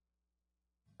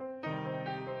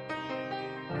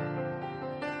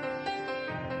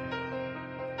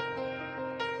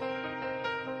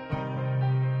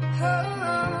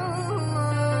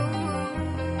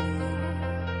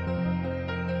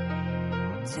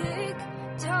Tick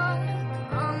tock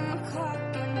on the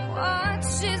clock and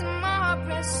watches my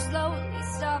breath slowly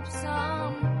stops.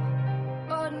 I'm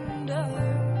under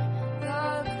the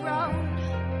ground.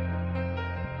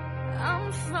 I'm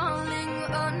falling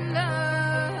under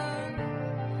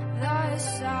the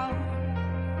sound.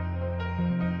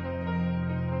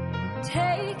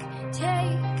 Take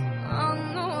on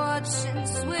the watch and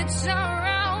switch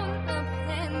around. The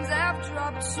plans I've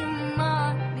dropped to my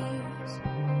knees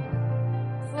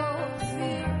for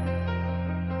fear.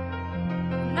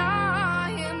 And I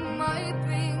am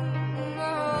wiping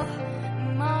all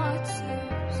my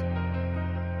tears.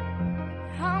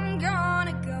 I'm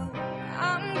gonna go,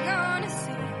 I'm gonna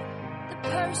see the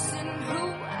person who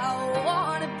I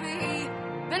wanna be.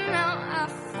 But now I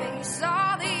face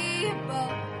all the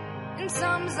above. And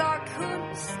times I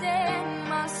couldn't stand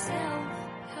myself.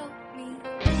 Help me.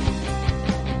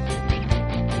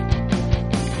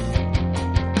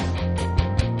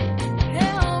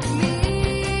 Help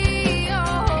me, oh,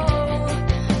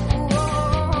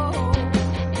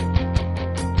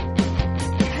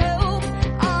 help,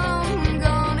 I'm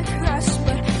gonna crash.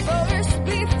 But first,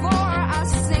 before I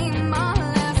say my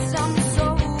last, I'm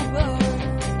sober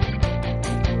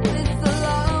with the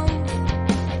love.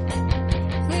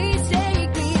 Please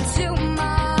take me to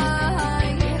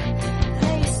my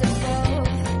place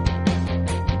above.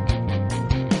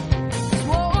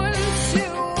 Sworn to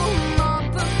my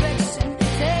perfection.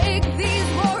 Take these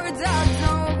words, I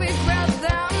don't regret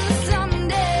them.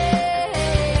 Someday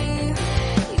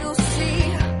you'll see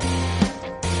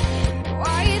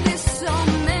why this all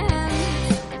meant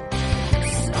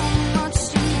so much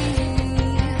to me.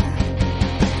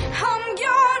 I'm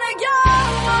gonna go,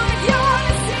 I'm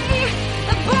gonna see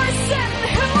the person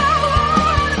who I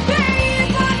wanna be.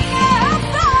 But now I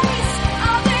face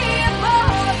all the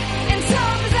above. In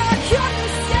times I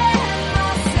couldn't stand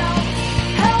myself.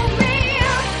 Help me,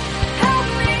 help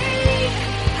me,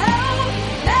 help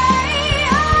me,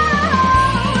 oh,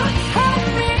 help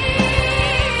me,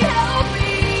 help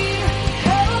me,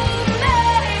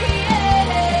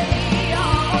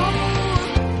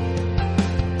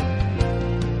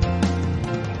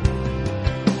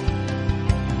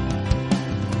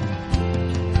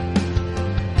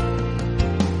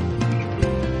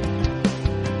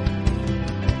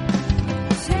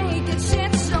 Take a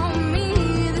chance on me,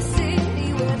 the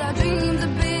city where the dreams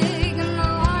are big and the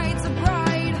lights are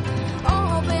bright.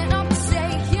 Open up,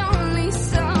 take your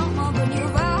lease on, but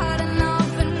you've had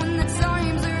enough. And when the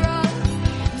times are rough,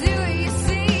 do you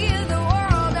see the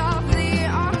world of the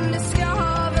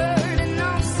undiscovered? And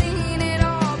I've seen it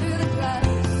all through the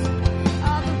glass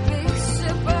of a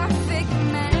picture perfect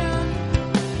man.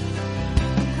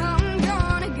 I'm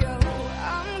gonna go,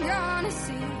 I'm gonna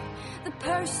see the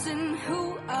person who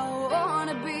I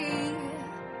wanna be.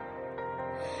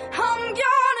 I'm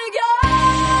gonna go.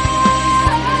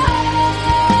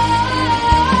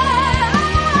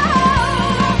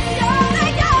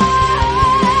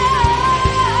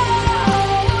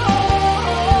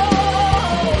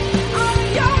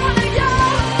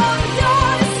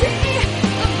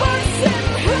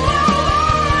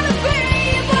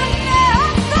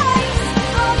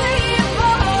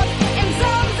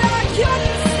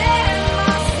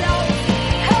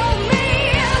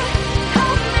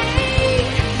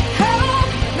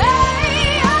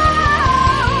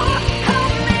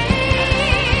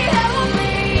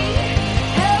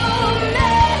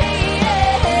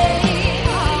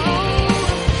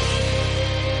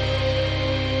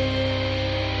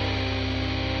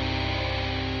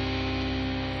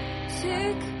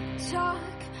 Tick tock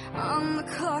on the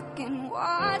clock and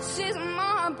watches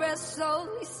my breath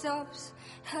slowly stops.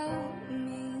 Help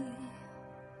me.